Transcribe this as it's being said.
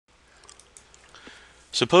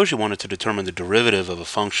Suppose you wanted to determine the derivative of a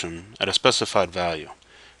function at a specified value.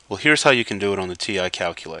 Well, here's how you can do it on the TI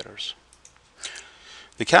calculators.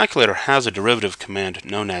 The calculator has a derivative command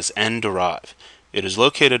known as nDeriv. It is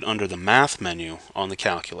located under the Math menu on the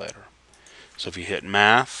calculator. So if you hit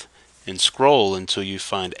Math and scroll until you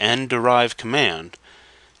find nDeriv command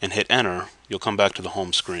and hit Enter, you'll come back to the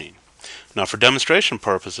home screen. Now, for demonstration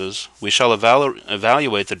purposes, we shall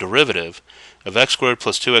evaluate the derivative of x squared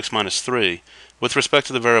plus 2x minus 3 with respect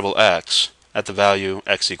to the variable x at the value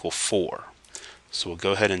x equals 4. So we'll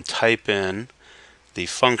go ahead and type in the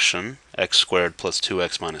function x squared plus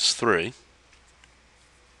 2x minus 3.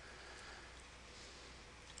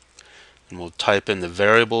 And we'll type in the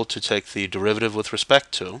variable to take the derivative with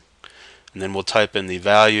respect to. And then we'll type in the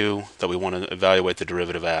value that we want to evaluate the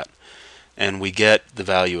derivative at. And we get the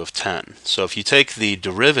value of 10. So if you take the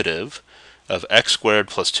derivative of x squared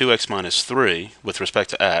plus 2x minus 3 with respect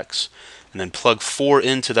to x, and then plug 4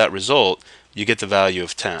 into that result, you get the value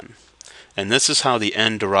of 10. And this is how the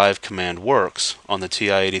nDeriv command works on the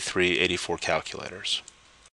TI-83-84 calculators.